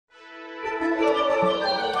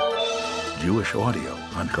Jewish audio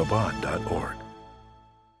on Chabad.org.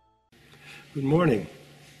 Good morning.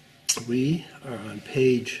 We are on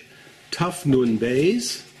page Tuf Nun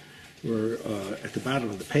Beis. We're at the bottom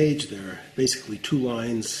of the page. There are basically two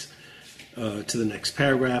lines to the next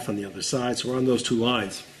paragraph on the other side. So we're on those two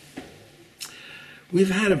lines. We've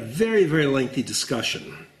had a very, very lengthy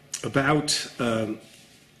discussion about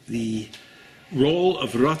the role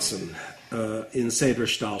of Ratzon in Seder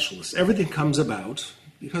Shtalshalos. Everything comes about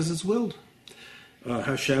because it's willed.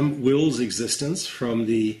 Hashem wills existence from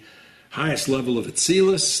the highest level of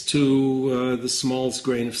Atzilus to the smallest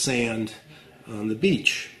grain of sand on the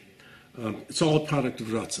beach. It's all a product of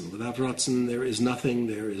Ratzon. Without Ratzon, there is nothing.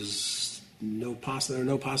 There are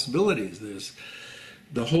no possibilities. There's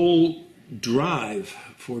the whole drive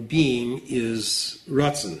for being is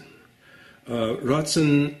Ratzon.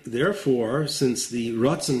 Ratzon, therefore, since the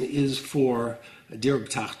Ratzon is for Dirb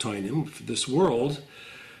Tachtoinim, for this world,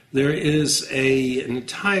 there is an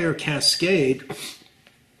entire cascade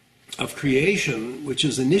of creation which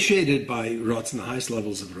is initiated by Ratzon, the highest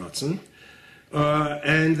levels of Ratzon,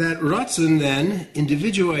 and that Ratzon then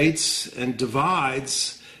individuates and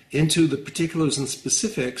divides into the particulars and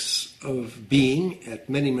specifics of being at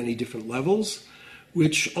many, many different levels,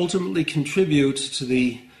 which ultimately contribute to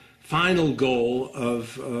the final goal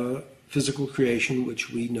of physical creation, which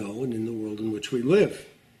we know and in the world in which we live.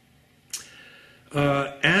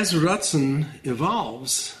 As Ratzon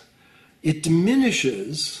evolves, it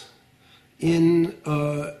diminishes in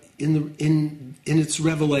its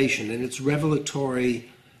revelation, in its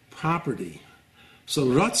revelatory property. So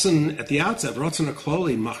Ratzon, at the outset, Ratzon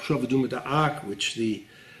HaKloli, Machshava Dumada'ak, which the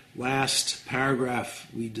last paragraph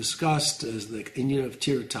we discussed as the Inyan of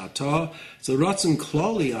Tir Tata, it's a Ratzon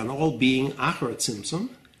Kloli on all being, Acharat Tzimtzum.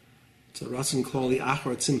 It's a Ratzon Kloli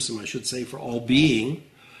Acharat Tzimtzum, I should say, for all being.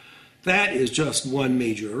 That is just one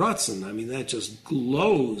major Ratzon. I mean, that just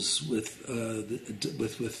glows with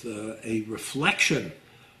a reflection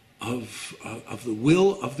of the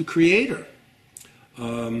will of the Creator.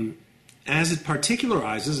 As it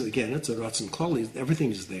particularizes, again, it's a Ratzon Kloli, everything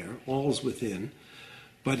is there, all is within.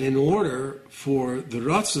 But in order for the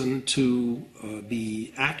Ratzon to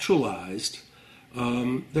be actualized,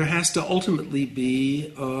 there has to ultimately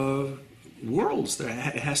be worlds. It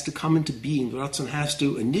has to come into being. The Ratzon has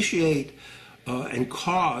to initiate and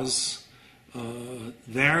cause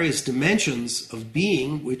various dimensions of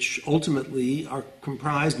being, which ultimately are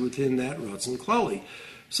comprised within that Ratzon Kloli.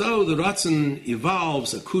 So the Ratzon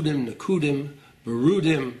evolves, akudim, nakudim,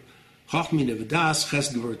 berudim, chachmi nevadas, ches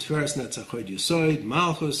gevur tveres netzachoid yosoid,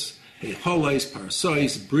 malchus, heicholes,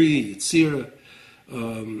 parasois, bri, yitzira.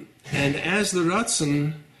 And as the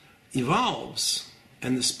Ratzon evolves,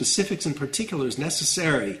 and the specifics and particulars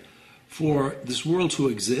necessary for this world to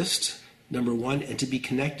exist, number one, and to be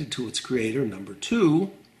connected to its creator, number two,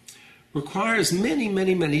 requires many,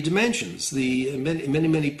 many, many dimensions, the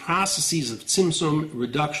many processes of tzimtzum,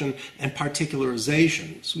 reduction, and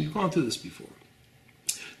particularization. So we've gone through this before.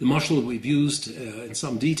 The mashal that we've used in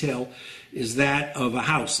some detail is that of a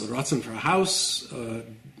house. The Ratzon for a house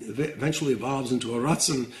eventually evolves into a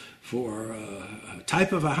Ratzon for a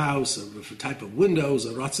type of a house, for a type of windows,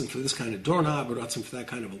 a Ratzon for this kind of doorknob, a Ratzon for that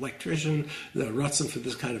kind of electrician, a Ratzon for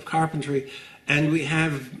this kind of carpentry. And we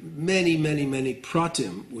have many, many, many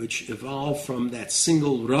pratim which evolve from that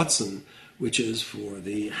single Ratzon, which is for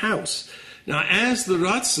the house. Now, as the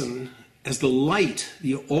Ratzon, as the light,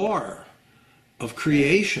 the ore of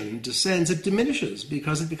creation descends, it diminishes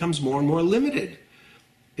because it becomes more and more limited.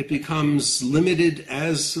 It becomes limited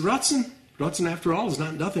as Ratzon. Ratzon, after all, is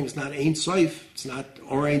not nothing. It's not Ein Sof. It's not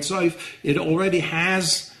Or Ein Sof. It already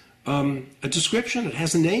has a description. It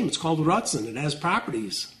has a name. It's called Ratzon. It has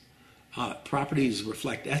properties. Properties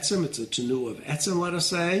reflect Etzem. It's a Tenu of Etzem, let us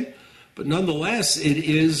say. But nonetheless, it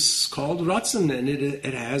is called Ratzon, and it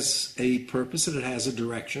has a purpose, and it has a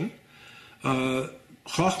direction.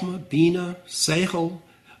 Chochma, Bina, Seichel,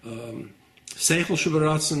 Seichel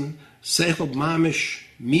Shebaratzon, Seichel Mamish,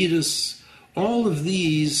 Midas. All of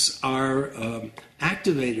these are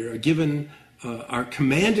activated, are given, are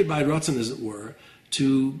commanded by Ratzon, as it were,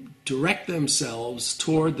 to direct themselves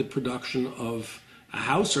toward the production of a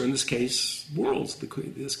house, or in this case, worlds,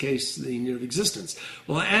 in this case, the unit of existence.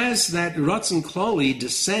 Well, as that Ratzon Kloli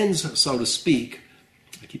descends, so to speak,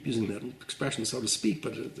 I keep using that expression, so to speak,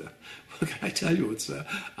 but what can I tell you?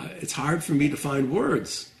 It's hard for me to find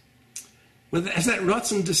words. Well, as that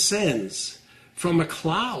Ratzon descends from a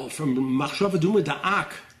klal, from machshava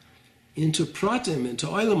dumada'ak, into pratim, into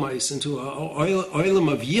oilamais, into an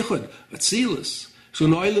oilam of yichud, atzilus, to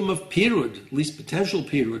an oilam of pirud, at least potential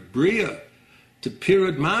pirud, bria, to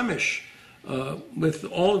pirud mamish, with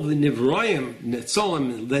all of the nivroim,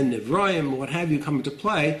 netzolim, then nivroim, what have you, come into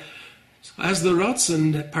play, as the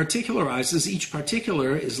Ratzon particularizes, each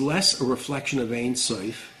particular is less a reflection of Ein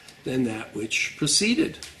Sof than that which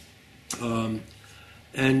preceded.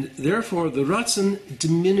 And therefore, the Ratzon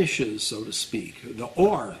diminishes, so to speak. The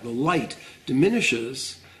or, the light,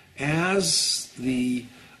 diminishes as the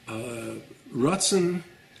Ratzon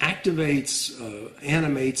activates,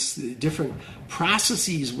 animates the different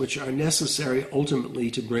processes which are necessary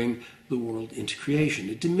ultimately to bring the world into creation.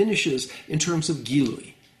 It diminishes in terms of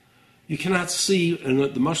gilui. You cannot see, and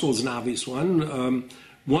the mashal is an obvious one,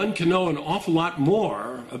 one can know an awful lot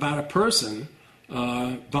more about a person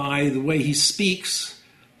by the way he speaks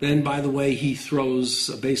than by the way he throws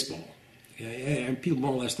a baseball. Okay? And people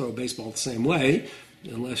more or less throw a baseball the same way,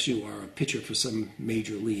 unless you are a pitcher for some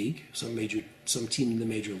major league, some team in the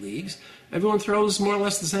major leagues. Everyone throws more or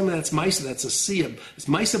less the same way. That's Maaseh, that's a siyab.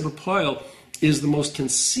 Maaseh b'poil is the most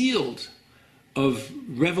concealed of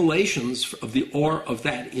revelations of the or of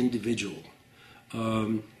that individual.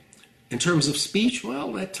 In terms of speech,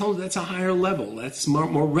 well, that's a higher level. That's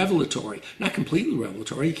more revelatory. Not completely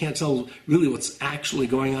revelatory. You can't tell really what's actually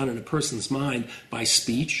going on in a person's mind by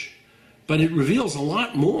speech. But it reveals a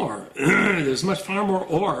lot more. There's far more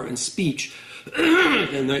or in speech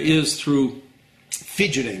than there is through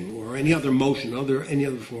fidgeting or any other motion, any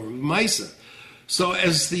other form of Maaseh. So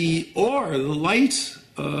as the or, the light,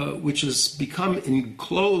 which has become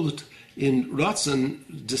enclosed in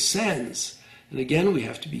Ratzon, descends. And again, we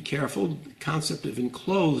have to be careful. The concept of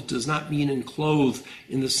enclosed does not mean enclosed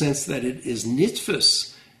in the sense that it is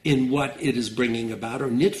nitfus in what it is bringing about, or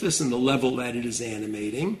nitfus in the level that it is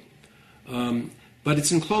animating. But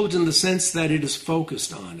it's enclosed in the sense that it is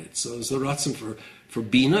focused on it. So there's a Ratzon for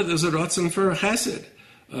Bina, there's a Ratzon for Chesed.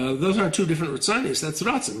 Those are two different Ratzonis. That's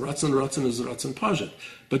Ratzon. Ratzon is Ratzon Pajit.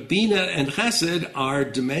 But Bina and Chesed are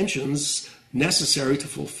dimensions necessary to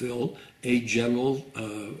fulfill a general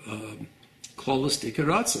klolistic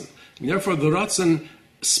Ratzon. And therefore, the Ratzon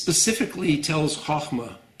specifically tells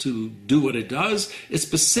Chochmah to do what it does. It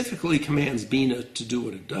specifically commands Bina to do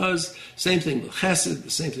what it does. Same thing with Chesed, the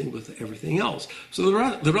same thing with everything else. So the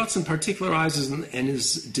Ratzon particularizes and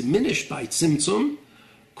is diminished by Tzimtzum.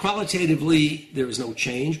 Qualitatively, there is no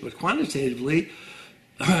change, but quantitatively,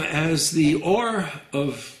 as the or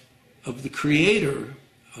of the Creator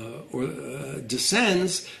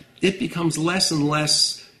descends, it becomes less and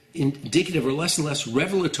less indicative or less and less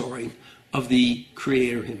revelatory of the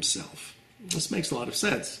Creator himself. This makes a lot of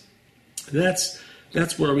sense. That's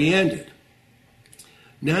where we ended.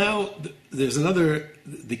 Now, there's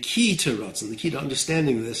the key to Ratzon, the key to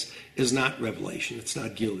understanding this is not revelation, it's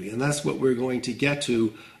not gilui, and that's what we're going to get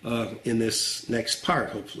to in this next part,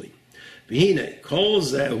 hopefully. Vehayah, kol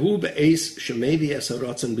zehu be'es shemevi es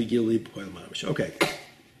haratzon begilui b'poel mamish. Okay.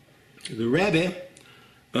 The Rebbe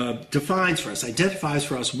defines for us, identifies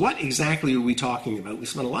for us, what exactly are we talking about? We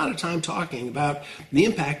spent a lot of time talking about the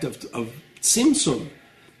impact of Tzimtzum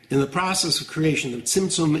in the process of creation, the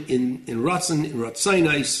Tzimtzum in Ratzon, in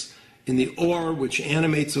Ratzonais, in the or, which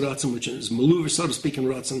animates Ratzon, which is maluver, so to speak, in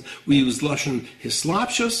Ratzon. We use Lashon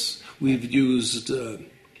Hislapshus, we've used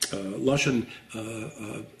Lashon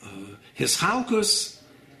Hishalkus.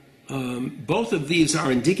 Both of these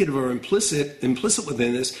are indicative or implicit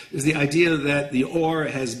within this is the idea that the or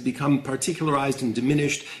has become particularized and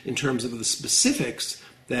diminished in terms of the specifics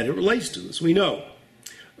that it relates to, as we know.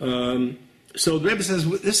 So the Rebbe says,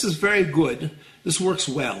 this is very good, this works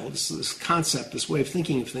well, this concept, this way of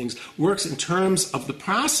thinking of things, works in terms of the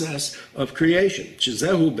process of creation. This is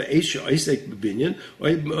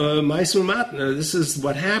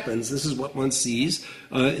what happens, this is what one sees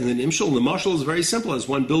in the Nimshal. The mashal is very simple. As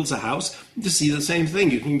one builds a house, to see the same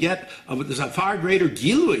thing. You can get, there's a far greater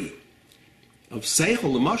gilui of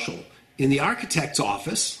seichel, the mashal, in the architect's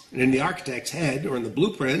office, and in the architect's head, or in the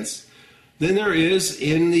blueprints, than there is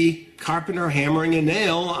in the carpenter hammering a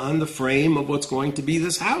nail on the frame of what's going to be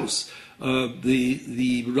this house.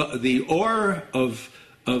 The or of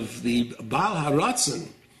the Baal HaRatzon,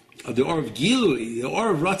 the or of Gilui, the or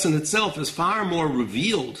of Ratzon itself is far more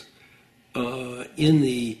revealed in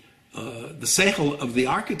the seichel of the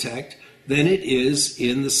architect than it is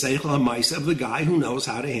in the seichel HaMaaseh of the guy who knows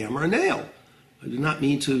how to hammer a nail. I do not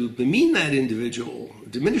mean to bemean that individual,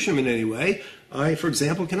 diminish him in any way. I, for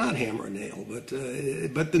example, cannot hammer a nail,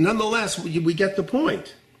 but nonetheless, we get the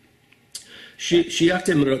point.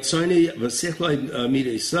 Shiachtem ratzoni v'sichloi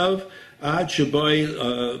midei sav ad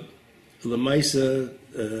shaboi l'maisa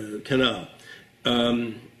kana.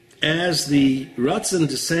 As the Ratzon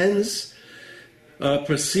descends,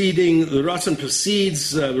 the Ratzon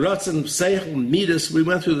precedes Ratzon, Seichel, Midas. We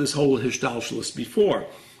went through this whole Hishtalshelus before.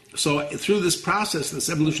 So through this process, this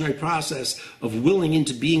evolutionary process of willing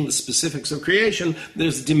into being the specifics of creation,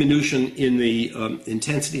 there's a diminution in the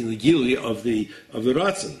intensity and the gili of the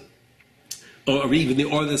Ratzon,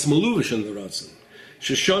 or that's maluvish in the Ratzon.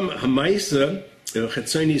 Shesham Hamaisa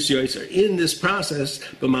Chetzonis Yoiser. In this process,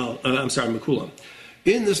 Mekulam.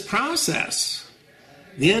 In this process,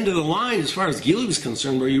 the end of the line, as far as Gili is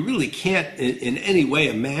concerned, where you really can't in any way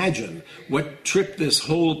imagine what tripped this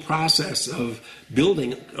whole process of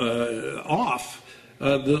building off,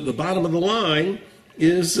 the bottom of the line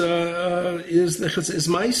is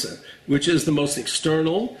Maaseh, which is the most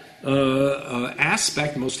external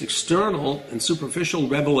aspect, most external and superficial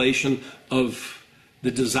revelation of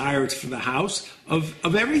the desire for the house of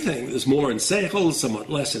everything. There's more in Seichel, somewhat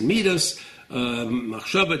less in Midas,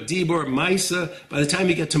 Machshava, Dibor, Maaseh. By the time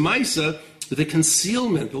you get to Maaseh, the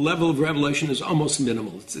concealment, the level of revelation is almost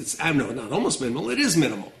minimal. Not almost minimal, it is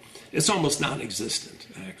minimal. It's almost non-existent,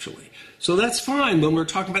 actually. So that's fine when we're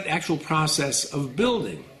talking about the actual process of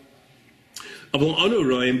building.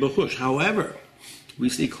 However, we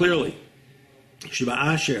see clearly, Shiva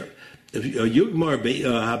Asher, Yugmar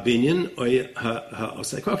Habinyan,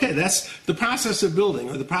 okay, that's the process of building,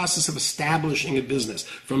 or the process of establishing a business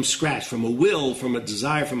from scratch, from a will, from a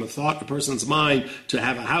desire, from a thought, a person's mind to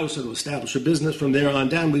have a house or to establish a business. From there on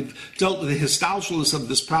down, we've dealt with the histalshelus of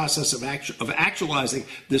this process of actualizing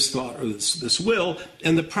this thought or this will,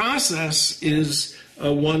 and the process is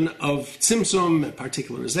one of tzimtzum,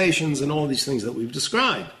 particularizations, and all these things that we've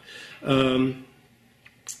described.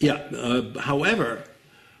 However,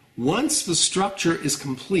 once the structure is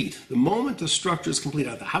complete, the moment the structure is complete,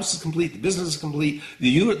 the house is complete, the business is complete,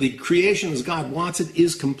 the creation as God wants it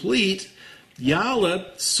is complete,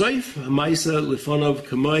 Yala Soif Hamaisa Lifonov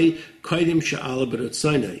Kamai Kaidim Sha'ala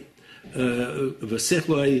B'Ratzonai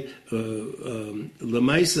V'Sichloi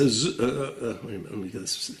Lamaisa let me get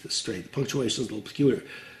this straight. The punctuation is a little peculiar.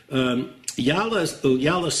 Yala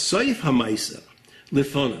Soif Hamaisa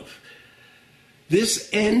Lifonov. This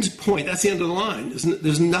end point, that's the end of the line.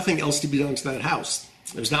 There's nothing else to be done to that house.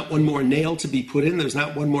 There's not one more nail to be put in. There's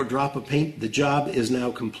not one more drop of paint. The job is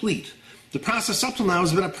now complete. The process up till now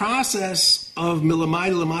has been a process of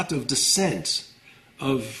milamai lamata, of descent,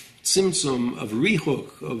 of tzimtzum, of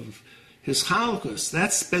rihuk, of hischalkus.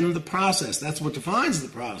 That's been the process. That's what defines the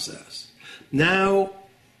process. Now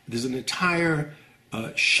there's an entire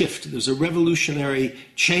shift. There's a revolutionary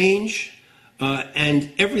change.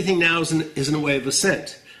 And everything now is in a way of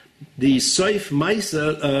ascent. The Soif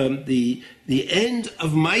Maaseh, the end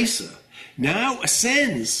of Maaseh, now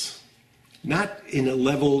ascends, not in a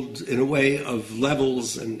way of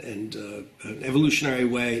levels and an evolutionary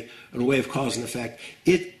way, in a way of cause and effect.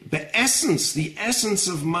 The essence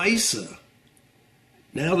of Maaseh.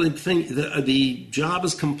 Now the job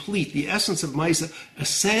is complete. The essence of Maaseh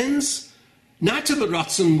ascends. Not to the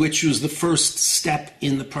Ratzon, which was the first step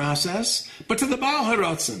in the process, but to the Baal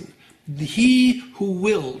HaRatzon, he who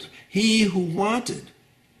willed, he who wanted.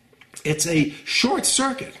 It's a short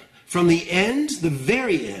circuit from the end,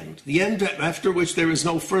 the end after which there is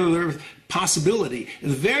no further possibility, the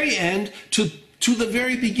very end to the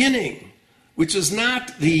very beginning, which is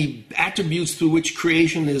not the attributes through which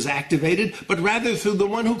creation is activated, but rather through the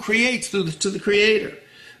one who creates, to the Creator.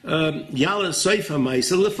 Yala Seifa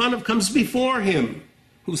Maaseh Lefanov comes before him.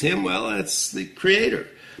 Who's him? Well, that's the Creator.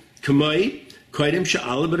 Kamai Kaidim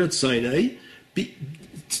Sha'ala B'Ratzonai.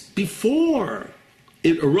 Before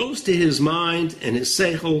it arose to his mind and his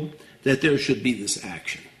seichel that there should be this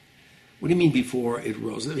action. What do you mean before it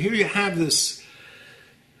arose? Here you have this.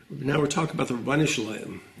 Now we're talking about the Rabbanu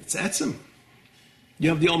Shalom. It's Etzem. You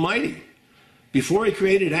have the Almighty. Before he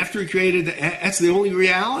created, after he created, that's the only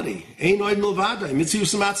reality.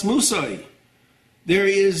 There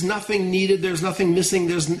is nothing needed, there's nothing missing,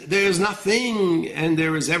 there's nothing, and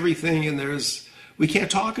there is everything, and we can't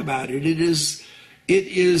talk about it. It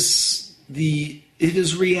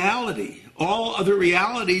is reality. All other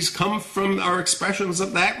realities come from our expressions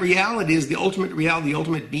of that reality is the ultimate reality, the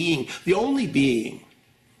ultimate being, the only being.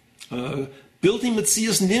 Building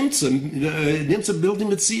Metzias Nimtza, building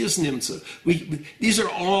Metzias Nimtza. These are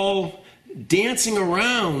all dancing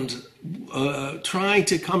around, trying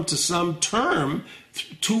to come to some term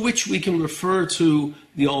to which we can refer to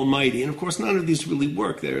the Almighty. And of course, none of these really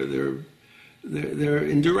work. They're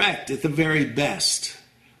indirect at the very best.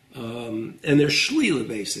 And they're shlila,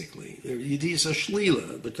 basically. They're yediyas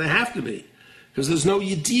shlila, but they have to be, because there's no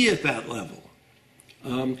yediyah at that level.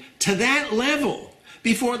 To that level,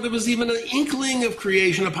 before there was even an inkling of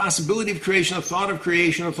creation, a possibility of creation, a thought of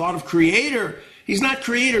creator, He's not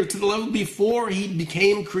creator to the level before he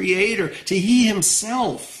became creator, to he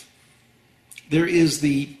himself. There is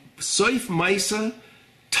the Soif Maaseh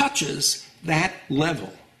touches that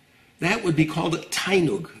level. That would be called a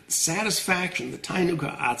tainug, satisfaction, the tainug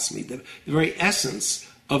ha'atzmi, the very essence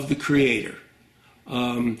of the creator.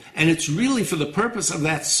 And it's really for the purpose of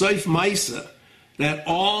that Soif Maaseh that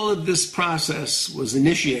all of this process was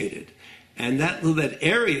initiated. And that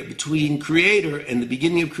area between creator and the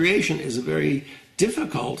beginning of creation is a very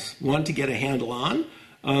difficult one to get a handle on.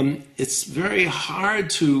 It's very hard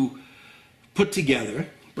to put together,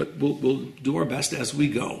 but we'll do our best as we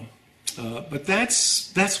go. But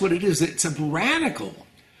that's what it is. It's a radical,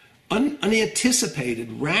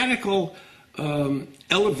 unanticipated, radical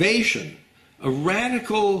elevation, a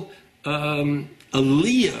radical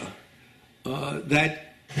aliyah that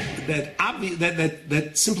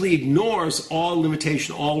simply ignores all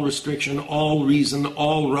limitation, all restriction, all reason,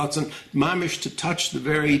 all Ratzon, Maamer, to touch the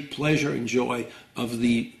very pleasure and joy of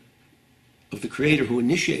the Creator who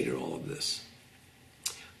initiated all of this.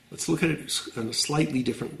 Let's look at it in a slightly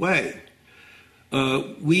different way.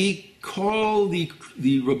 We call the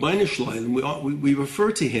Rabbeinu Shalom, we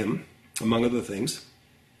refer to him, among other things,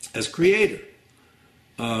 as Creator.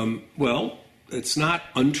 Well, it's not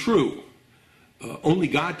untrue. Only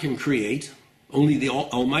God can create. Only the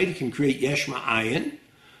Almighty can create Yesh Ma'ayin.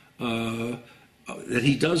 That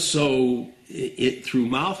he does so through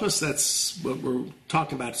Malchus. That's what we're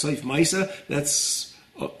talking about. Soif Maaseh. That's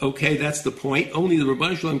okay. That's the point. Only the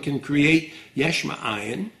Rabbeinu Shalom can create Yesh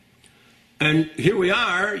Ma'ayin. And here we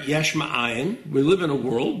are, Yesh Ma'ayin. We live in a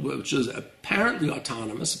world which is apparently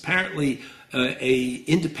autonomous, apparently a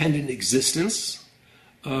independent existence.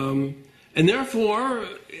 And therefore,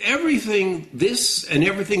 everything, this and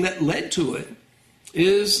everything that led to it,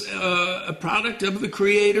 is a product of the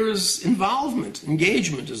Creator's involvement,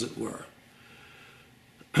 engagement, as it were.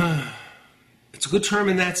 It's a good term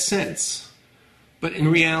in that sense, but in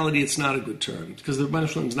reality, it's not a good term, because the Rebbeinu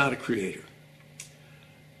Shalom is not a creator.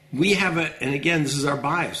 We have and again, this is our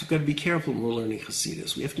bias. We've got to be careful when we're learning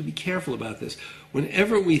Hasidus. We have to be careful about this.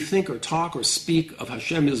 Whenever we think or talk or speak of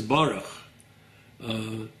Hashem Yisbarach,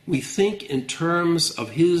 we think in terms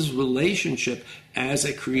of his relationship as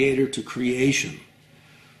a creator to creation.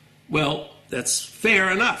 Well, that's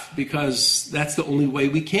fair enough, because that's the only way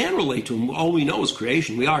we can relate to him. All we know is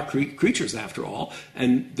creation. We are creatures, after all,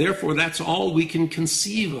 and therefore that's all we can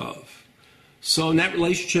conceive of. So that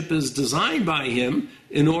relationship is designed by him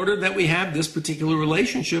in order that we have this particular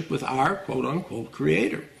relationship with our quote-unquote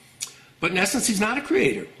creator. But in essence, he's not a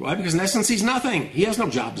creator. Why? Because in essence, he's nothing. He has no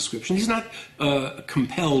job description. He's not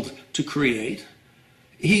compelled to create.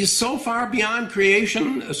 He's so far beyond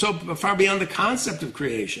creation, so far beyond the concept of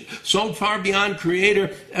creation, so far beyond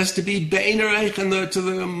creator as to be be'enerech to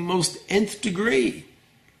the most nth degree.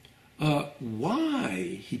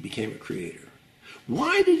 Why he became a creator?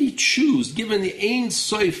 Why did he choose, given the Ein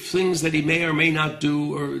Sof things that he may or may not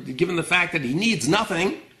do, or given the fact that he needs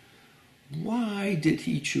nothing, why did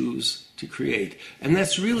he choose to create? And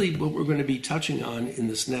that's really what we're going to be touching on in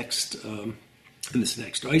this next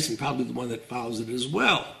ice, and probably the one that follows it as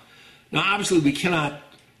well. Now, obviously, we cannot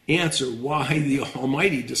answer why the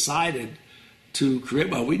Almighty decided to create.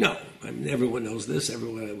 Well, we know. I mean, everyone knows this.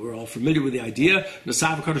 We're all familiar with the idea. He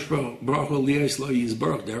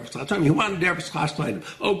wanted.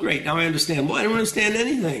 Oh, great! Now I understand. Well, I don't understand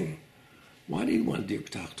anything. Why did he want Dir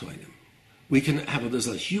B'tach Toinim? We can there's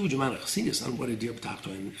a huge amount of chassidus on what a Dir B'tach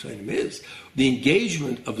Toinim is. The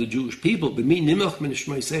engagement of the Jewish people, with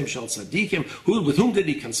whom did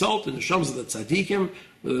he consult in the shams of the tzaddikim,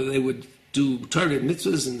 whether they would do Torah and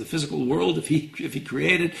mitzvahs in the physical world if he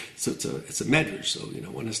created. So it's a medrash, so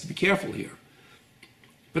one has to be careful here.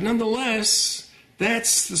 But nonetheless,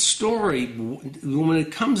 that's the story. When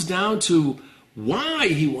it comes down to why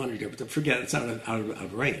he wanted it, forget it's out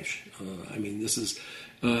of range. I mean, this is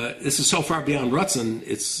so far beyond Ratzon,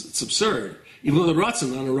 it's absurd. Even though on a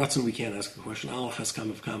Ratzon we can't ask the question. Al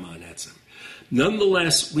haskam of kama on etzem.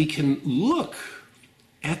 Nonetheless, we can look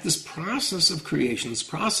at this process of creation, this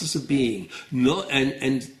process of being,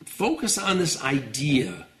 and focus on this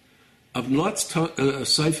idea of this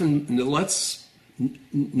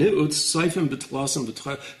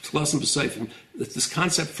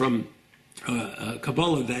concept from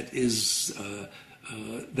Kabbalah that is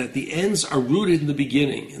that the ends are rooted in the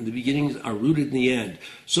beginning, and the beginnings are rooted in the end.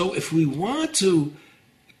 So if we want to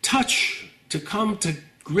come to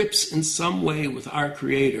grips in some way with our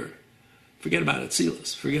Creator, forget about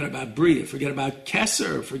Atzilus, forget about Bria, forget about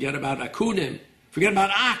Keser, forget about Akudim, forget about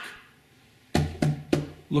Ak.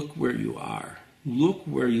 Look where you are. Look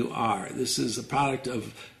where you are. This is a product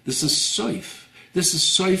of, this is Soif. This is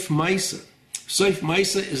Soif Maaseh. Soif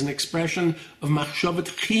Maaseh is an expression of Machshava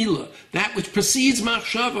Tchila, that which precedes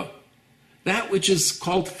Machshava, that which is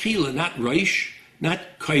called Tchila, not Reish, not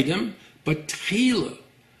Kaidim, but Tchila.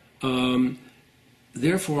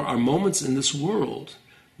 Therefore, our moments in this world,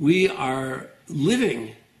 we are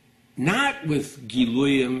living not with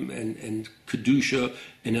Giluyim and Kedusha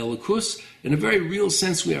and Elokus. In a very real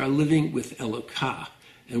sense, we are living with Elokah.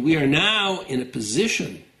 And we are now in a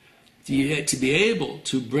position to be able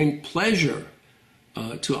to bring pleasure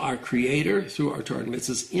to our Creator through our Torah and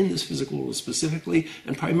mitzvahs in this physical world specifically,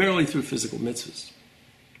 and primarily through physical mitzvahs.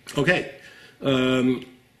 Okay.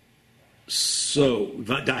 So,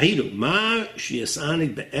 Dahidu, Ma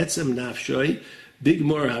Shiasanig Be'etzem Nafshoy, Big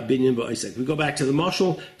Mor HaBinyan Ba'isek. We go back to the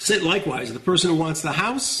mashal. Likewise, the person who wants the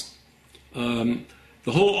house,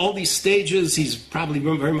 all these stages, he's probably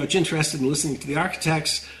very much interested in listening to the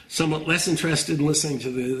architects, somewhat less interested in listening to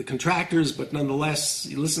the contractors, but nonetheless,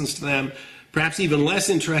 he listens to them. Perhaps even less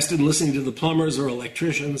interested in listening to the plumbers or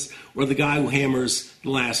electricians or the guy who hammers the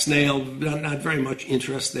last nail. Not very much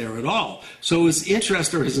interest there at all. So his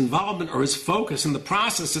interest or his involvement or his focus in the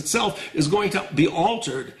process itself is going to be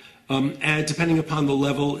altered depending upon the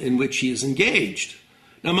level in which he is engaged.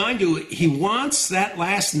 Now, mind you, he wants that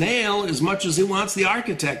last nail as much as he wants the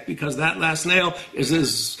architect, because that last nail is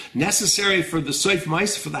as necessary for the Soif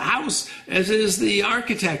Maaseh, for the house, as is the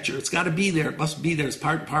architecture. It's got to be there. It must be there as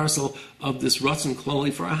part and parcel of this Ratzon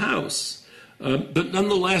Klali for a house. But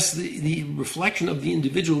nonetheless, the reflection of the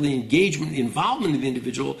individual, the engagement, the involvement of the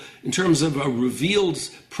individual in terms of a revealed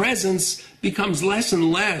presence becomes less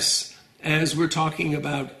and less as we're talking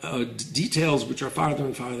about details which are farther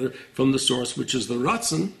and farther from the source, which is the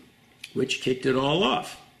Ratzon, which kicked it all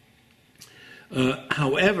off.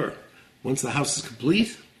 However, once the house is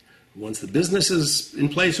complete, once the business is in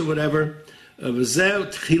place or whatever, this, so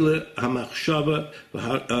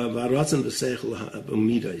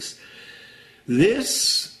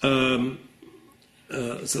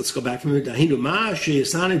let's go back from here. The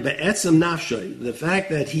fact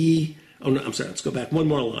that he, let's go back one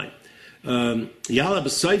more line. Yala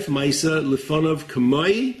b'soif Maaseh lefonov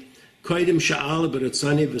kamoi koidim sha'ala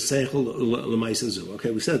b'ratzoni v'seichel l'maaseh zu.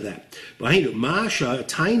 Okay, we said that. B'hainu ma'asha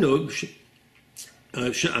tainug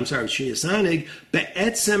sheyasanig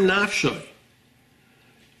be'etzem nafshoy.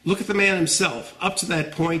 Look at the man himself. Up to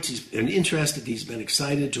that point, he's been interested, he's been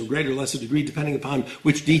excited to a greater or lesser degree, depending upon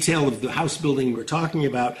which detail of the house building we're talking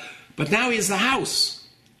about. But now he has the house.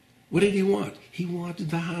 What did he want? He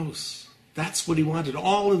wanted the house. That's what he wanted.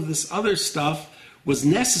 All of this other stuff was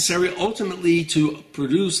necessary ultimately to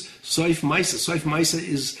produce Soif Maaseh. Soif Maaseh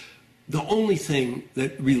is the only thing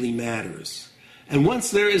that really matters. And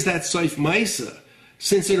once there is that Soif Maaseh,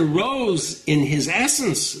 since it arose in his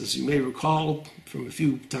essence, as you may recall from a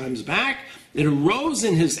few times back, it arose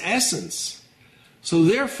in his essence. So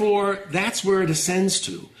therefore, that's where it ascends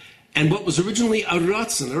to. And what was originally a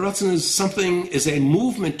Ratzon is a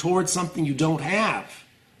movement towards something you don't have.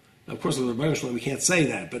 Of course, with the Rebbeinu Shalom, we can't say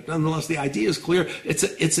that, but nonetheless, the idea is clear. It's a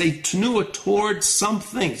tenua towards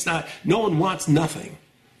something. It's not. No one wants nothing.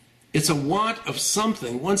 It's a want of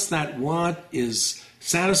something. Once that want is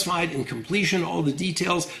satisfied in completion, all the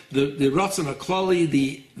details, the Ratzon HaKlali,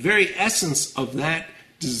 the very essence of that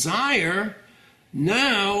desire,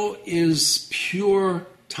 now is pure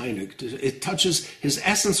tainug. It touches his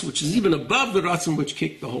essence, which is even above the Ratzon, which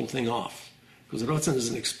kicked the whole thing off. Because the Ratzon is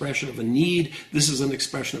an expression of a need. This is an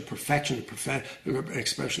expression of perfection, an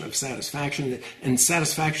expression of satisfaction. And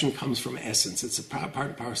satisfaction comes from essence. It's a part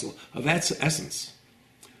and parcel of that essence.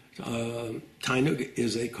 Tainug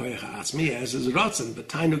is a koyach ha'atzmi, as is Ratzon, but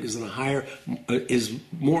Tainug is is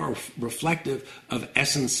more reflective of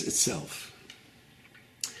essence itself.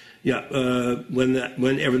 Yeah, when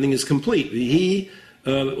everything is complete.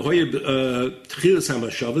 This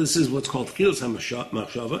is what's called Tchilas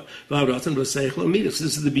HaMachshava. This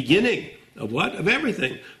is the beginning of what? Of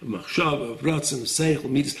everything. Of Machshava, of Ratzon, of Seichel,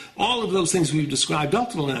 Midas. All of those things we've described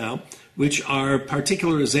up till now, which are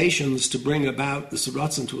particularizations to bring about this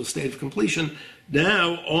Ratzon to a state of completion.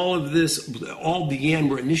 Now, all of this,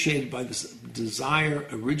 were initiated by this desire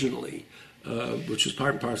originally, which was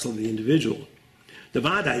part and parcel of the individual.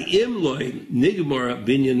 Let's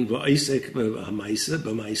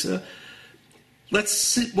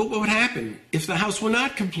see what would happen if the house were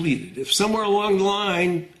not completed, if somewhere along the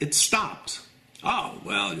line it stopped. Oh,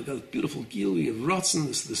 well, you've got this beautiful Gili of Ratzon,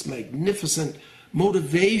 this magnificent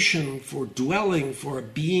motivation for dwelling, for a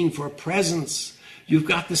being, for a presence. You've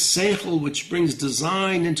got the Seichel, which brings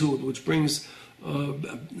design into it, which brings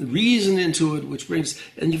reason into it, which brings,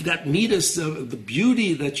 and you've got Midas, the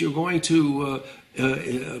beauty that you're going to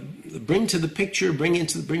bring to the picture, bring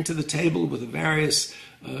to the table with the various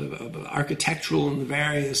architectural and the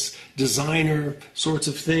various designer sorts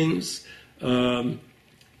of things. But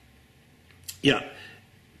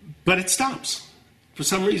it stops. For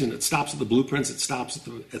some reason, it stops at the blueprints, it stops at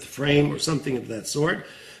the frame or something of that sort.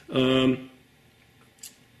 If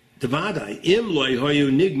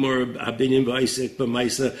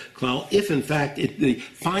in fact the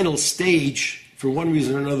final stage, for one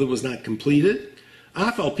reason or another, was not completed,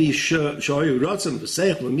 Rebbe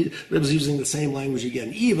was using the same language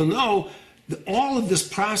again, even though all of this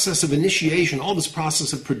process of initiation, all this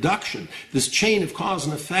process of production, this chain of cause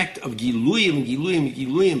and effect of Giluyim and Giluyim and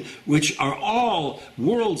Giluyim, which are all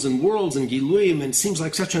worlds and worlds and Giluyim, and seems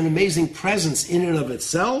like such an amazing presence in and of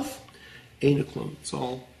itself, ain't a klum. It's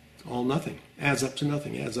all nothing. Adds up to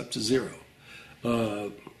nothing. Adds up to zero.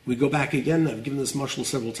 We go back again. I've given this mashal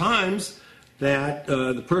several times, that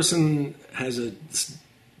the person has a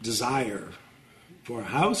desire for a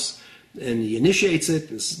house, and he initiates it.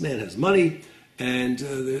 This man has money, and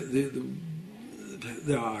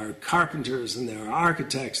there are carpenters, and there are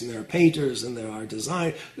architects, and there are painters, and there are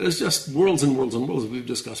design. There's just worlds and worlds and worlds that we've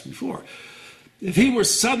discussed before. If he were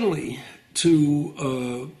suddenly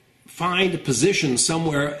to find a position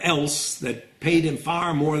somewhere else that paid him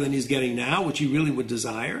far more than he's getting now, which he really would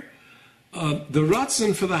desire, the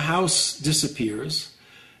Ratzon for the house disappears,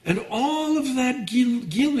 and all of that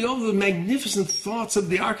gili, all of the magnificent thoughts of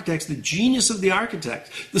the architects, the genius of the architects,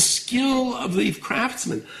 the skill of the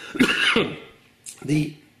craftsmen,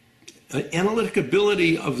 the analytic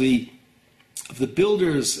ability of the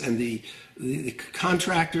builders and the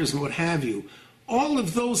contractors and what have you, all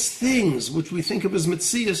of those things which we think of as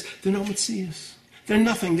mitzias, they're no mitzias. They're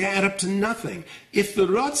nothing. They add up to nothing. If the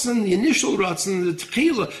Ratzon, the initial Ratzon, the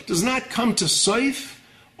Tchila, does not come to Soif,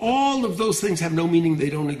 all of those things have no meaning. They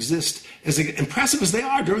don't exist. As impressive as they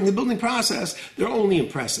are during the building process, they're only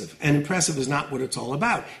impressive. And impressive is not what it's all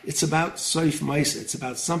about. It's about Soif Maaseh. It's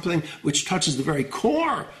about something which touches the very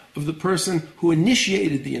core of the person who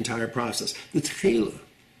initiated the entire process, the Tchila.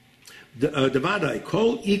 The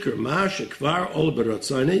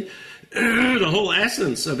whole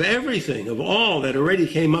essence of everything, of all that already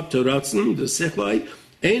came up to Ratzon, the Sichlai,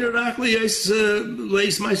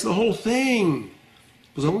 the whole thing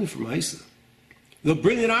was only for Maaseh. The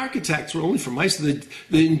brilliant architects were only for Maaseh.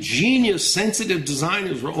 The ingenious, sensitive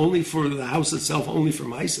designers were only for the house itself, only for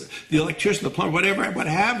Maaseh. The electrician, the plumber, whatever, what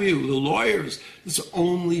have you, the lawyers, it's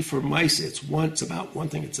only for Maaseh. It's about one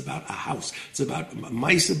thing. It's about a house. It's about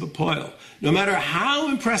Maaseh b'poil. No matter how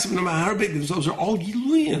impressive, no matter how big, those are all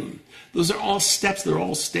Giluyim. Those are all steps. They're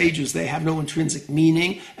all stages. They have no intrinsic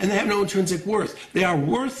meaning, and they have no intrinsic worth. They are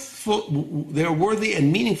They are worthy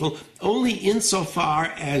and meaningful only insofar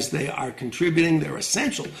as they are contributing. They're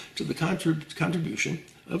essential to the contribution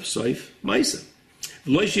of Soif Maaseh.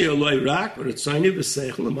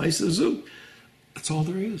 That's all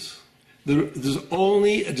there is. There's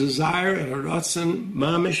only a desire and a Ratzon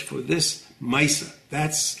mamish for this Maaseh.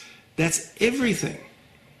 That's everything.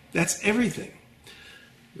 That's everything.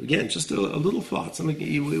 Again, just a little thought. We're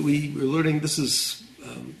learning this is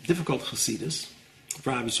difficult Hasidus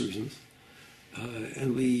for obvious reasons,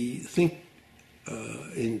 and we think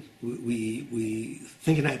we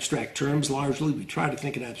think in abstract terms largely. We try to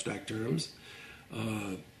think in abstract terms.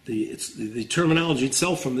 The terminology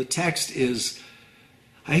itself from the text is,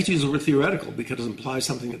 I hate to use the word theoretical because it implies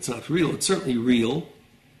something that's not real. It's certainly real,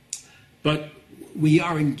 but we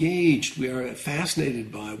are engaged, we are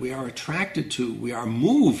fascinated by, we are attracted to, we are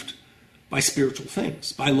moved by spiritual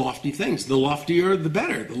things, by lofty things. The loftier, the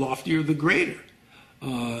better. The loftier, the greater.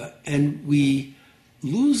 And we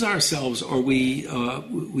lose ourselves, or we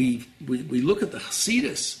look at the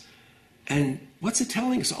Hasidus, and what's it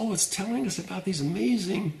telling us? Oh, it's telling us about this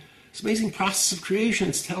amazing process of creation.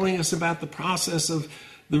 It's telling us about the process of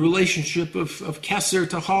the relationship of Keser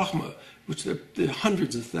to Chochmah, which there are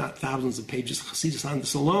hundreds of thousands of pages of Hasidus on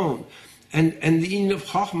this alone. And the Yin of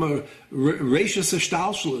Chochmah, Reishas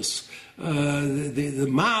Ashtalshlus, the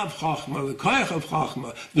Ma of Chochmah, the Koyach of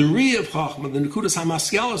Chochmah, the Ri of Chochmah, the Nekudas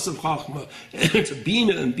HaMaskelos of Chochmah, it's a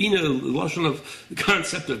Bina, and Bina, the Lashon of the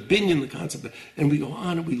concept of Binyan, the concept of, and we go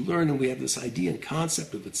on and we learn, and we have this idea and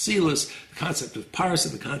concept of Atzilus, the concept of Parsa,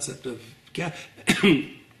 the concept of,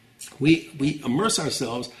 we immerse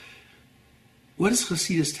ourselves. What is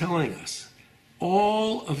Hasidus telling us?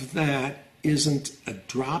 All of that isn't a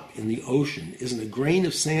drop in the ocean, isn't a grain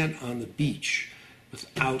of sand on the beach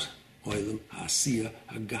without Oilam Hasiya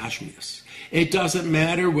Hagashmias. It doesn't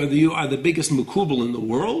matter whether you are the biggest Mukubal in the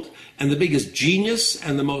world and the biggest genius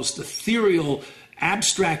and the most ethereal,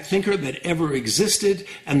 abstract thinker that ever existed,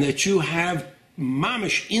 and that you have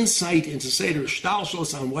mamish insight into Seder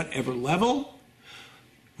Shtalshos on whatever level.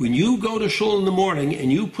 When you go to shul in the morning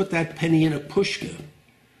and you put that penny in a pushka,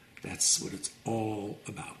 that's what it's all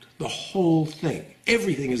about. The whole thing.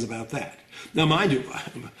 Everything is about that. Now, mind you,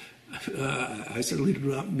 I certainly do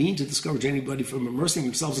not mean to discourage anybody from immersing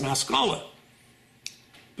themselves in Haskalah.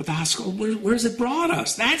 But the Haskalah, where's it brought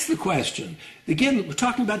us? That's the question. Again, we're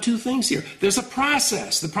talking about two things here. There's a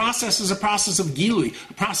process. The process is a process of Gilui,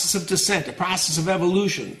 a process of descent, a process of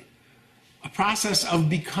evolution, a process of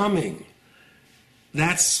becoming.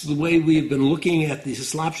 That's the way we've been looking at the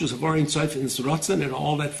Hislapshus of Orin Soif and Ratzon and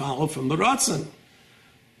all that followed from the Ratzon.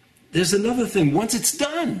 There's another thing. Once it's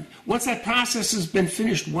done, once that process has been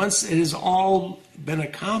finished, once it has all been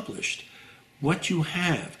accomplished, what you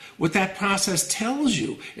have, what that process tells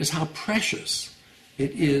you is how precious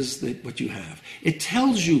it is that what you have. It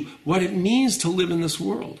tells you what it means to live in this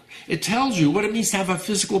world. It tells you what it means to have a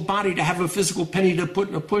physical body, to have a physical penny to put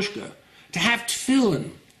in a pushka, to have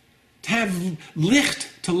tefillin, to have licht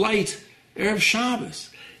to light Erev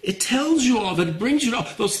Shabbos. It tells you all that. It brings you all.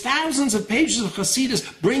 Those thousands of pages of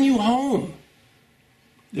Hasidus bring you home.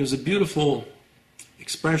 There's a beautiful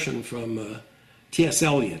expression from T.S.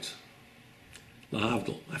 Eliot.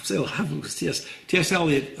 Lahavdil. I have to say Lahavdil because T.S.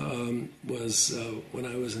 Eliot was when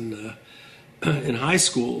I was in high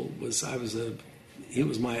school. He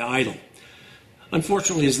was my idol.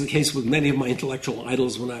 Unfortunately, as is the case with many of my intellectual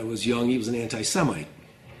idols, when I was young, he was an anti-Semite.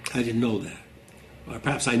 I didn't know that. Or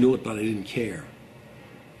perhaps I knew it, but I didn't care.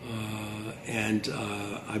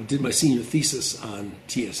 I did my senior thesis on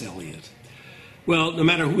T.S. Eliot. Well, no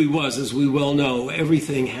matter who he was, as we well know,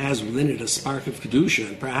 everything has within it a spark of Kedusha,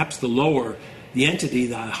 and perhaps the lower the entity,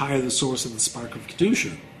 the higher the source of the spark of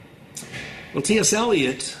Kedusha. Well, T.S.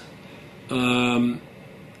 Eliot, among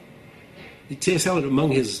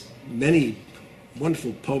his many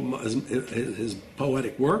wonderful his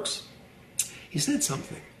poetic works, he said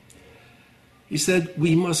something. He said,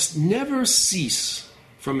 we must never cease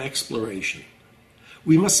from exploration.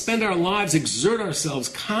 We must spend our lives, exert ourselves,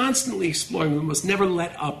 constantly exploring. We must never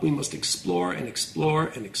let up. We must explore and explore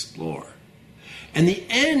and explore. And the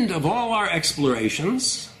end of all our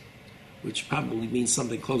explorations, which probably means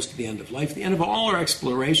something close to the end of life, the end of all our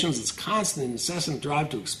explorations, this constant, incessant drive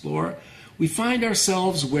to explore, we find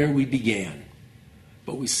ourselves where we began,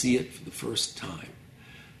 but we see it for the first time.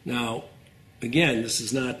 Now, again, this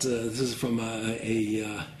is from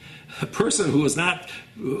a person who's not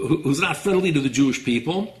friendly to the Jewish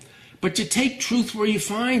people, but you take truth where you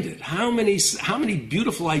find it. How many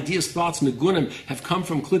beautiful ideas, thoughts, nigunim have come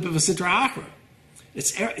from Klippa v'Sitra Achra?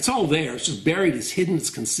 It's all there. It's just buried. It's hidden. It's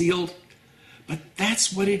concealed. But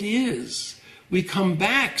that's what it is. We come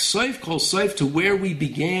back, soif kol soif, to where we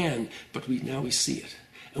began, but now we see it,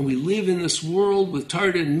 and we live in this world with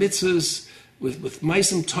Torah and mitzvahs, with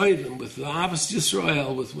Maisim Toivim, with Avos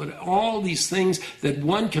Yisrael, with all these things that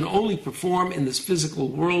one can only perform in this physical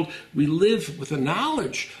world. We live with a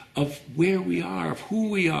knowledge of where we are, of who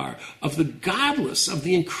we are, of the godless, of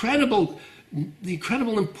the incredible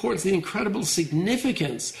importance, the incredible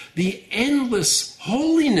significance, the endless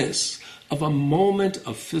holiness of a moment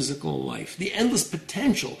of physical life, the endless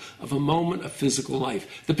potential of a moment of physical life.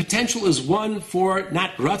 The potential is one for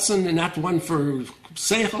not Ratzon and not one for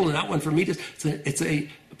Seichel and not one for Midas. It's a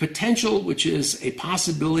potential which is a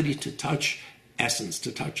possibility to touch essence,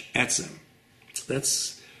 to touch etzem.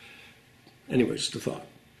 That's, anyway, just a thought.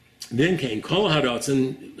 Then came Kol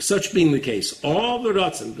HaRatzon, such being the case, all the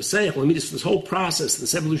Ratzon, the Seichel, Midas, this whole process,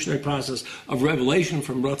 this evolutionary process of revelation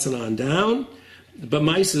from Ratzon on down, but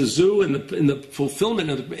Maaseh Zu, in the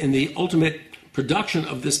fulfillment, in the ultimate production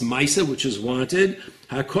of this Maaseh, which is wanted,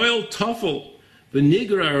 HaKoil Tofel,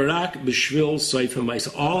 V'nigra Rak B'Shvil Soif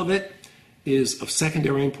HaMaaseh. All of it is of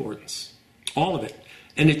secondary importance. All of it.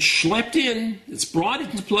 And it's schlepped in, it's brought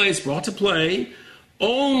to play,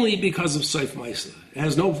 only because of Soif Maaseh. It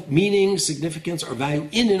has no meaning, significance, or value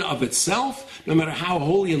in and of itself, no matter how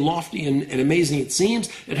holy and lofty and amazing it seems.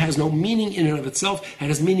 It has no meaning in and of itself. It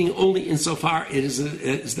has meaning only insofar as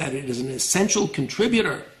that it is an essential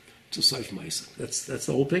contributor to Soif Maaseh. That's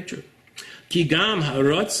the whole picture. Ki gam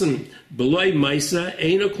haratzon b'loy Maaseh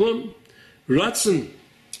eino klum. Ratzon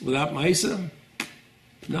without Maaseh,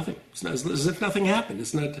 nothing. It's not, as if nothing happened.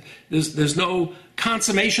 It's not. There's no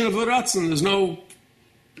consummation of the Ratzon.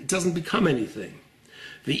 It doesn't become anything.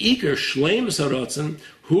 The Iker Shleimus HaRatzon,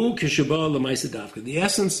 Hu Kishaba L'Maaseh Davka. The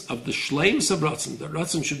essence of the Shleimus of Ratzon, the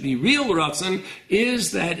Ratzon should be real Ratzon,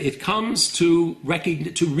 is that it comes to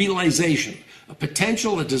realization. A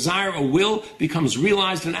potential, a desire, a will becomes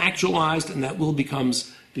realized and actualized, and that will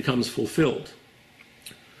becomes fulfilled.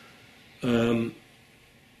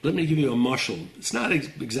 let me give you a mashal. It's not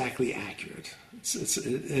exactly accurate.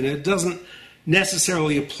 And it doesn't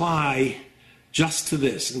necessarily apply just to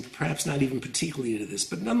this, and perhaps not even particularly to this,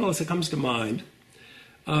 but nonetheless it comes to mind.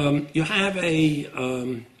 You have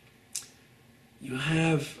a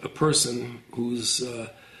person who's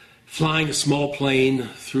flying a small plane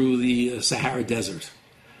through the Sahara Desert,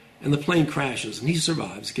 and the plane crashes, and he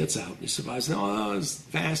survives, gets out, and he survives. Now, this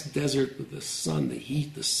vast desert with the sun, the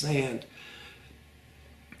heat, the sand.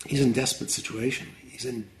 He's in a desperate situation. He's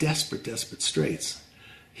in desperate straits.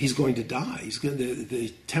 He's going to die.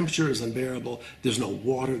 The temperature is unbearable. There's no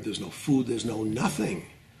water. There's no food. There's no nothing.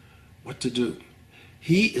 What to do?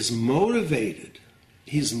 He is motivated.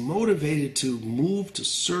 He's motivated to move, to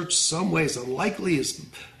search some way. As unlikely, as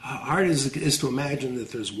hard as it is to imagine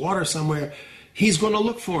that there's water somewhere, he's going to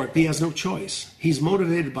look for it, but he has no choice. He's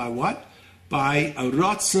motivated by what? By a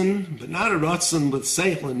Ratzon, but not a Ratzon with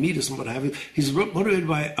seichel and midas and what have you. He's motivated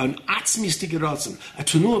by an atzmistic Ratzon, a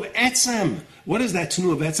tenu of etzem. What is that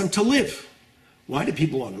tenu of etzem? To live. Why do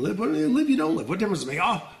people want to live? When you live, you don't live. What difference does it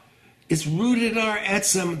make? It's rooted in our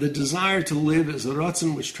etzem. The desire to live is a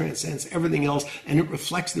Ratzon which transcends everything else, and it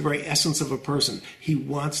reflects the very essence of a person. He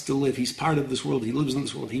wants to live. He's part of this world. He lives in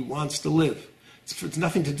this world. He wants to live. It's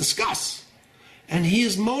nothing to discuss. And he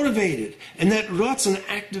is motivated. And that Ratzon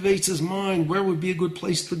activates his mind. Where would be a good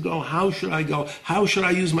place to go? How should I go? How should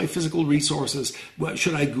I use my physical resources?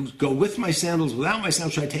 Should I go with my sandals, without my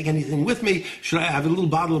sandals? Should I take anything with me? Should I have a little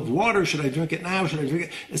bottle of water? Should I drink it now? Should I drink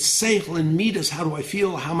it? It's seichel and midas. How do I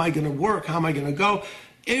feel? How am I going to work? How am I going to go?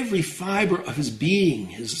 Every fiber of his being,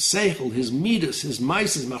 his seichel, his midas, his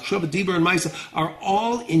Maaseh, machshava, dibur, and Maaseh, are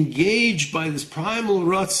all engaged by this primal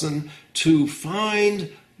Ratzon to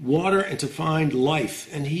find water and to find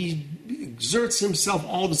life. And he exerts himself,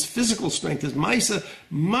 all of his physical strength, his Maaseh,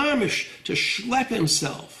 mamish, to schlep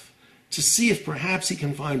himself to see if perhaps he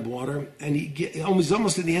can find water. And he's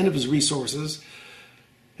almost at the end of his resources.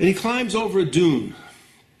 And he climbs over a dune.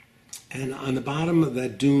 And on the bottom of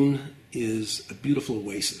that dune is a beautiful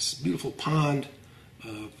oasis, a beautiful pond,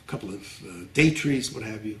 a couple of date trees, what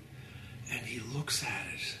have you. And he looks at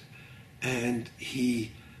it. And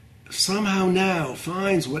he somehow now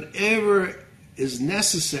finds whatever is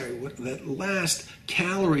necessary, that last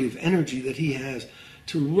calorie of energy that he has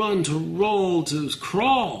to run, to roll, to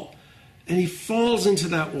crawl, and he falls into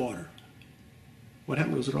that water. What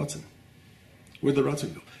happened was Ratzon. Where'd the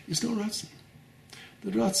Ratzon go? There's no Ratzon.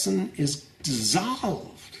 The Ratzon is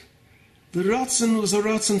dissolved. The Ratzon was a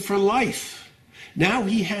Ratzon for life. Now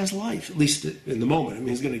he has life, at least in the moment. I mean,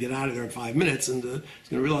 he's going to get out of there in 5 minutes, and he's going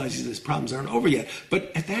to realize his problems aren't over yet.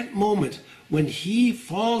 But at that moment, when he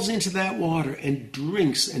falls into that water and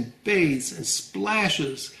drinks and bathes and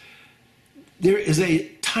splashes, there is a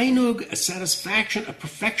tainug, a satisfaction, a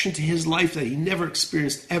perfection to his life that he never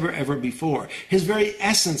experienced ever before. His very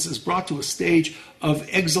essence is brought to a stage of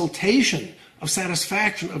exaltation, of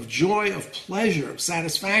satisfaction, of joy, of pleasure, of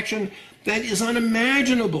satisfaction that is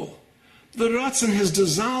unimaginable. The Ratzon has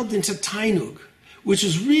dissolved into tainug, which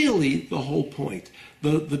is really the whole point.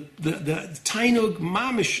 The tainug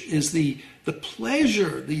mamish is the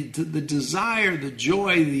pleasure, the desire, the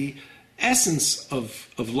joy, the essence of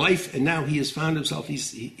life. And now he has found himself.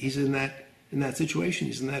 He's in that situation.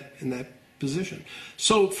 He's in that position.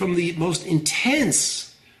 So from the most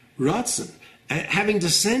intense Ratzon, having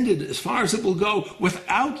descended as far as it will go,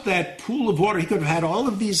 without that pool of water, he could have had all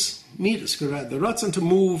of these midas. He could have had the Ratzon to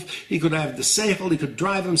move, he could have the seichel, he could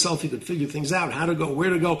drive himself, he could figure things out, how to go, where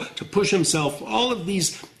to go, to push himself, all of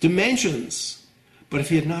these dimensions. But if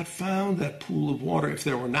he had not found that pool of water, if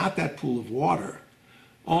there were not that pool of water,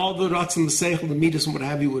 all the Ratzon, the seichel, the midas, and what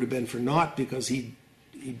have you would have been for naught, because he'd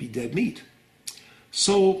be dead meat.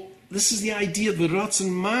 So this is the idea of the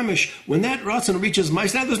Ratzon mamish. When that Ratzon reaches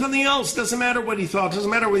Maaseh, now there's nothing else. Doesn't matter what he thought. Doesn't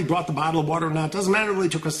matter whether he brought the bottle of water or not. Doesn't matter whether he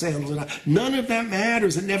took a sandals or not. None of that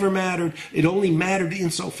matters. It never mattered. It only mattered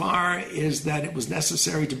insofar as that it was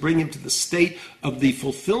necessary to bring him to the state of the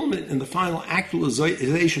fulfillment and the final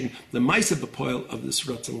actualization, the Maaseh b'poil of this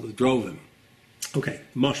Ratzon that drove him. Okay,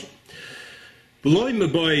 mashal. So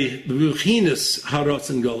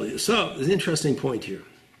there's an interesting point here.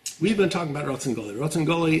 We've been talking about Ratzon Goli. Ratzon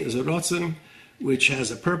Goli is a Ratzon which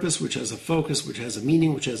has a purpose, which has a focus, which has a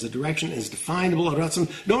meaning, which has a direction, is definable. A Ratzon,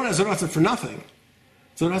 no one has a Ratzon for nothing.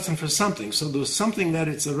 It's a Ratzon for something. So there's something that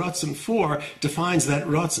it's a Ratzon for defines that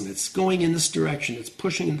Ratzon. It's going in this direction. It's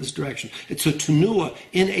pushing in this direction. It's a tenua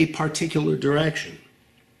in a particular direction.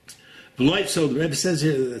 So the Rebbe says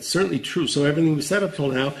here that that's certainly true. So everything we said up till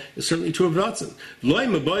now is certainly true of Ratzon.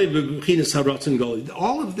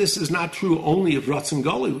 All of this is not true only of Ratzon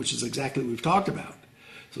Goli, which is exactly what we've talked about.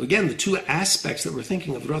 So again, the two aspects that we're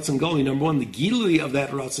thinking of Ratzon Goli, number one, the Gilui of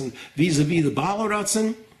that Ratzon vis-a-vis the Bala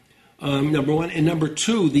Ratzon, number one, and number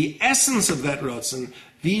two, the essence of that Ratzon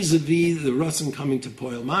vis-a-vis the Ratzon coming to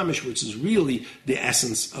Poel Mamish, which is really the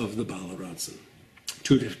essence of the Bala Ratzon.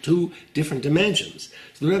 Two different dimensions.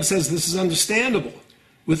 So the Rebbe says this is understandable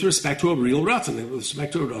with respect to a real Ratzon, with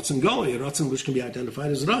respect to a Ratzon Goli, a Ratzon which can be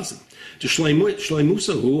identified as a Ratzon. To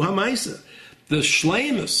Shleimusa hu HaMaaseh. The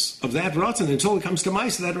Shleimus of that Ratzon, until it comes to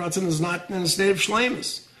Maaseh, that Ratzon is not in a state of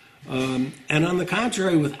Shleimus. And on the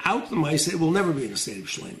contrary, without the Maaseh, it will never be in a state of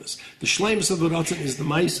Shleimus. The Shleimus of the Ratzon is the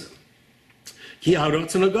Maaseh. Ki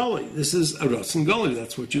ha-Ratzon ha-Goli. This is a Ratzon Goli.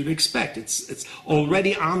 That's what you'd expect. It's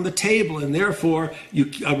already on the table, and therefore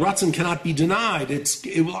a Ratzon cannot be denied.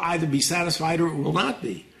 It will either be satisfied or it will not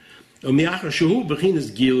be. Being that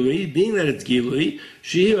it's Gilui,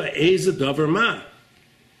 shehi eza davar ma.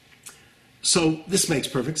 So this makes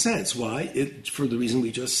perfect sense. Why? For the reason we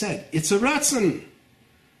just said. It's a Ratzon.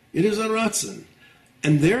 It is a Ratzon.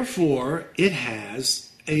 And therefore, it has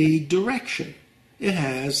a direction. It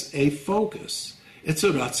has a focus. It's a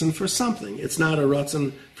Ratzon for something. It's not a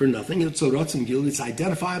Ratzon for nothing. It's a Ratzon Gilui. It's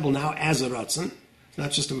identifiable now as a Ratzon. It's not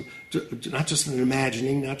just an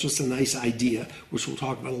imagining, not just a nice idea, which we'll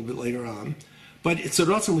talk about a little bit later on. But it's a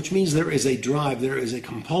Ratzon, which means there is a drive, there is a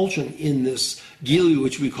compulsion in this Gilui,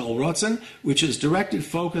 which we call Ratzon, which is directed,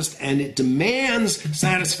 focused, and it demands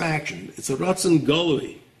satisfaction. It's a Ratzon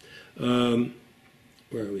Gilui.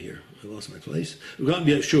 Where are we here? I lost my place. It's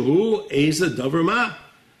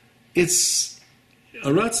a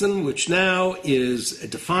Ratzon which now is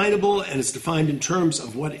definable, and it's defined in terms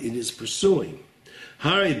of what it is pursuing.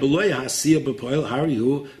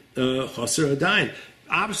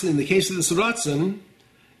 Obviously, in the case of this Ratzon,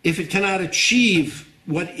 if it cannot achieve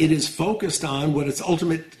what it is focused on, what its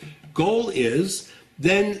ultimate goal is,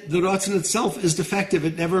 then the Ratzon itself is defective.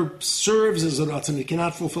 It never serves as a Ratzon. It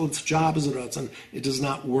cannot fulfill its job as a Ratzon. It does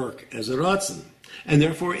not work as a Ratzon. And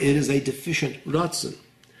therefore, it is a deficient Ratzon.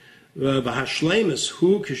 The shleimus,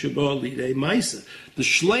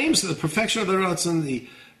 the perfection of the Ratzon, the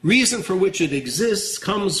reason for which it exists,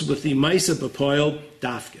 comes with the Maaseh b'poel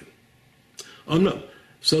dafke. No.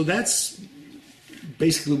 So that's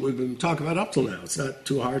basically what we've been talking about up till now. It's not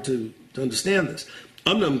too hard to understand this.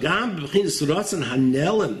 Now it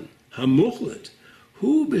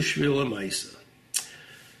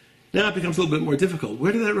becomes a little bit more difficult.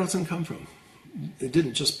 Where did that Ratzon come from? It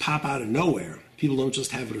didn't just pop out of nowhere. People don't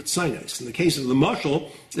just have Ratzonos. In the case of the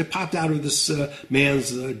Mashal, it popped out of this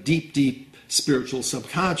man's deep spiritual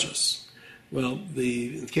subconscious. Well, in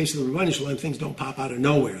the case of the Rebbeinu Shalom, things don't pop out of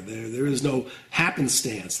nowhere. There is no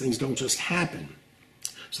happenstance. Things don't just happen.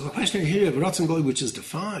 So the question here of Ratzon Goli, which is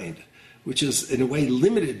defined, which is in a way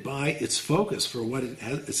limited by its focus for what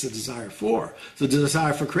it's a desire for. It's a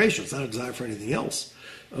desire for creation. It's not a desire for anything else.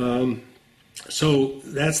 So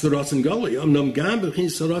that's the Ratzon Goli.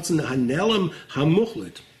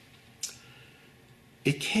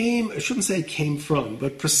 It came, I shouldn't say it came from,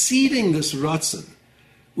 but preceding this Ratzon,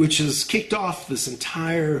 which has kicked off this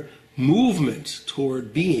entire movement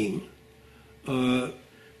toward being,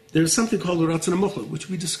 there's something called the Ratzon HaMuchlet, which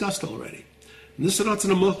we discussed already. And this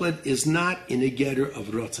Ratzon HaMuchlet is not in a getter of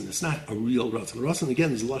Ratzon. It's not a real Ratzon. Ratzon,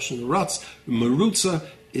 again, is Lashon Ratz, Marutza,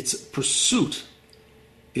 it's pursuit.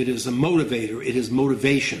 It is a motivator. It is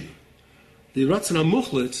motivation. The Ratzon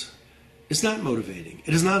HaMuchlet is not motivating.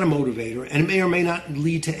 It is not a motivator, and it may or may not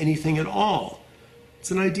lead to anything at all.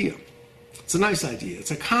 It's an idea. It's a nice idea.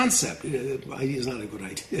 It's a concept. Idea is not a good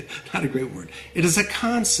idea, not a great word. It is a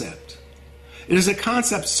concept. It is a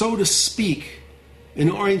concept, so to speak, in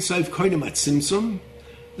Orin Sof Koidim Atzimtzum,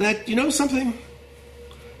 that, you know something?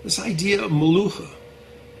 This idea of Melucha,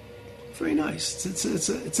 very nice.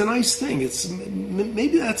 It's a nice thing.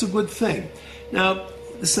 Maybe that's a good thing. Now,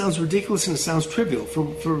 this sounds ridiculous and it sounds trivial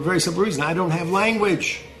for a very simple reason. I don't have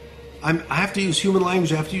language. I have to use human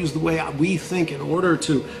language. I have to use the way we think in order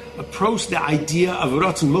to approach the idea of a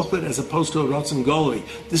Ratzon Muchlet as opposed to a Ratzon Goli.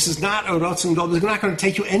 This is not a Ratzon Goli. It's not going to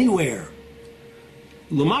take you anywhere.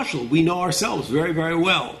 L'mashal, we know ourselves very, very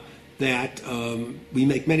well that we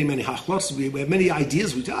make many hachlos. We have many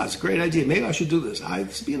ideas. It's a great idea. Maybe I should do this.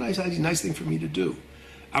 This would be a nice idea, nice thing for me to do.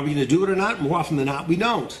 Are we going to do it or not? More often than not, we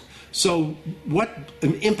don't. So what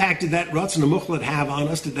impact did that Ratzon HaMuchlet have on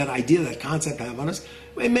us? Did that idea, that concept have on us?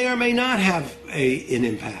 It may or may not have an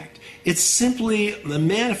impact. It's simply the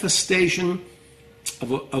manifestation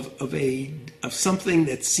of something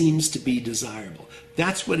that seems to be desirable.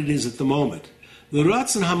 That's what it is at the moment. The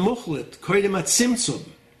Ratzon HaMuchlet, Koidim Atzimtzum,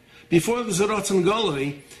 before the Ratzon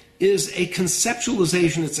Goli, is a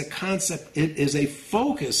conceptualization. It's a concept. It is a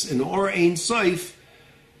focus in Or Ein Sof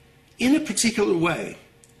in a particular way.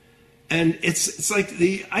 And it's like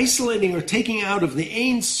the isolating or taking out of the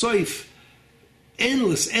Ein Sof,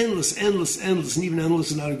 endless, and even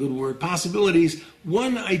endless is not a good word, possibilities,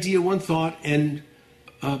 one idea, one thought, and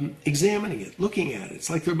examining it, looking at it. It's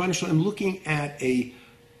like the Rebbeinu Shalom looking at a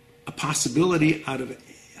possibility out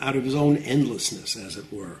of his own endlessness, as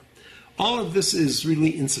it were. All of this is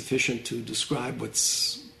really insufficient to describe what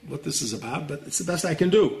this is about, but it's the best I can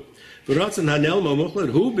do. Ratzon hanel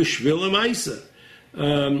mamuchlet hu b'shvil ha'maaseh.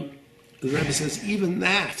 The Rebbe says even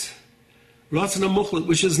that, Ratzon HaMuchlet,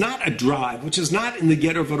 which is not a drive, which is not in the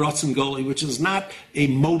getter of a Ratzon Goli, which is not a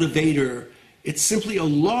motivator, it's simply a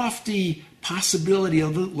lofty possibility, a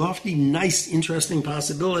lofty, nice, interesting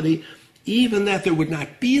possibility, even that there would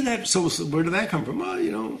not be that. So where did that come from?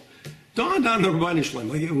 Well, dawned on the Rebbeinu Shalom.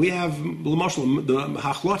 Like we have the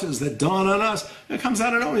hachlotas that dawn on us. It comes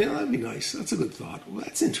out of nowhere. That'd be nice. That's a good thought. Well,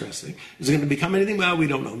 that's interesting. Is it going to become anything? Well, we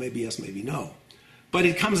don't know. Maybe yes, maybe no. But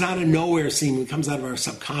it comes out of nowhere, it comes out of our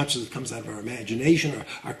subconscious, it comes out of our imagination, or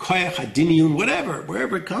our koyach, hadimiyun, whatever,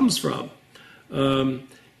 wherever it comes from.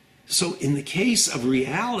 So in the case of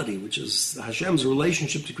reality, which is Hashem's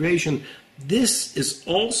relationship to creation, this is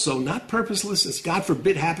also not purposeless. It's, God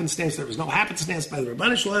forbid, happenstance. There was no happenstance by the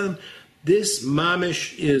Rebbeinu Shalom. This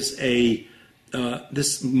mamish is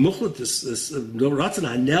this muchlet, this Ratzon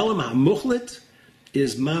hanelim hamuchlet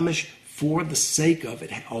is mamish for the sake of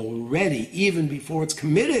it already, even before it's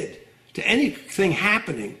committed to anything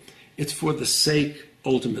happening. It's for the sake,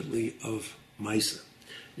 ultimately, of Maaseh.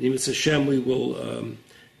 And with Hashem, we will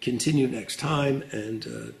continue next time and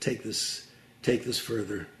take this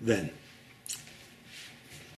further then.